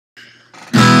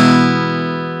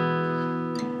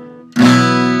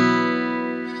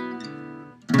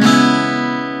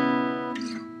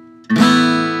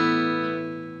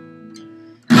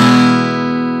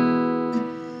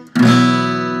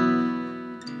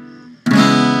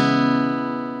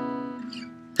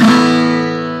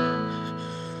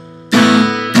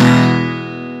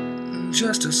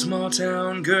just a small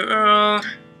town girl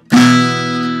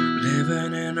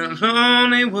living in a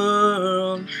lonely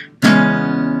world.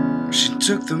 She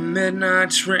took the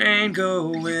midnight train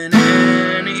going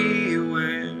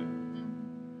anywhere.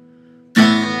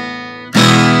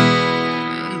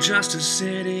 I'm just a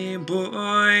city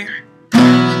boy,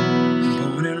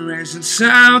 born and raised in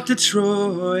South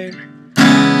Detroit.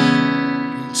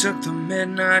 Took the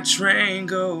midnight train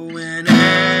going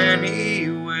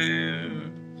anywhere.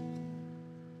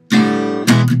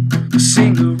 A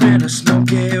singer in a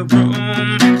smoky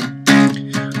room,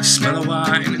 the smell of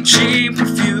wine and cheap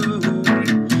perfume.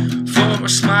 For a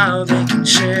smile they can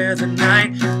share the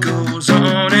night. It goes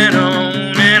on and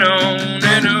on and on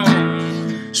and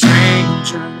on.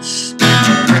 Strangers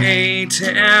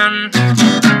waiting,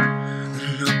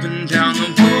 looking down the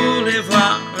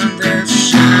boulevard. There's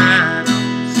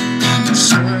shadows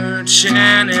searching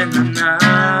in the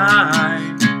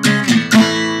night.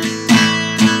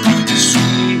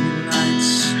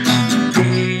 Streetlights,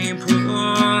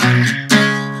 people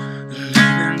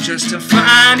living just to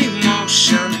find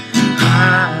emotion,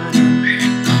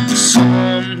 hiding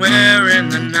somewhere in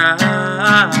the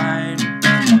night.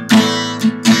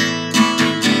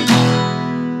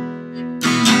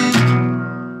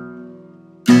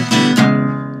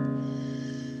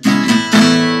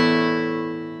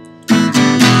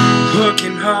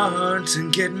 Working hard to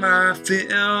get my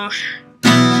fill.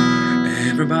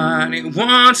 Everybody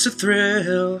wants a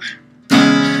thrill,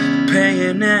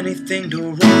 paying anything to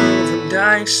roll the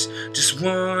dice just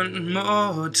one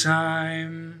more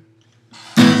time.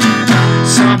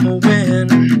 Some will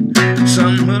win,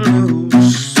 some will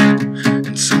lose,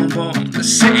 and some are born to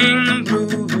sing the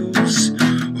blues.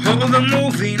 Oh, the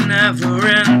movie never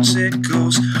ends, it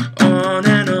goes on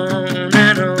and on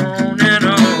and on and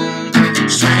on.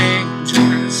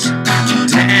 Strangers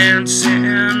dancing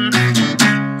up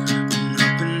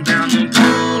and down the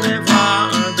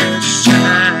boulevard. There's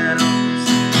shadows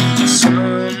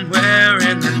somewhere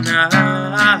in the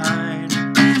night.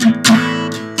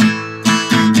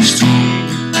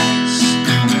 Streetlights,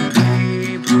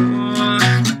 people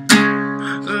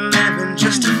living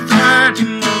just to find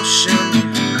emotion,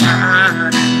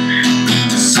 hiding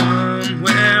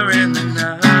somewhere in the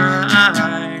night.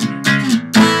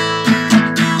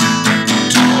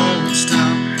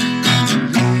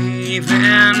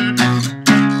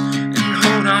 And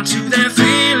hold on to their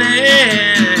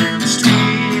feelings.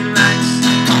 Streetlights,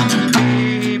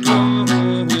 people,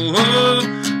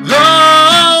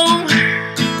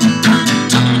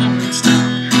 don't stop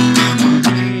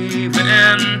believing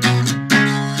and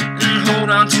hold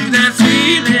on to their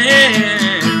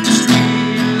feelings.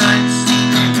 Streetlights,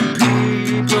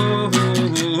 people,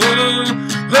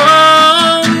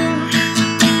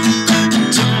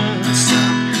 don't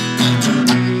stop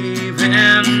believing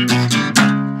and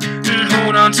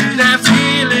hold on to their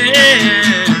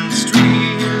feelings.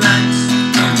 Streetlights,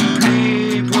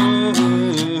 people.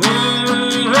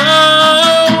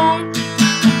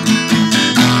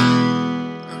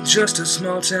 I'm just a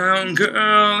small town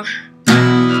girl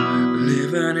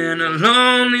living in a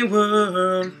lonely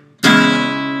world.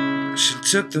 She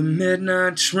took the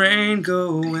midnight train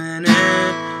going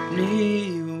anywhere.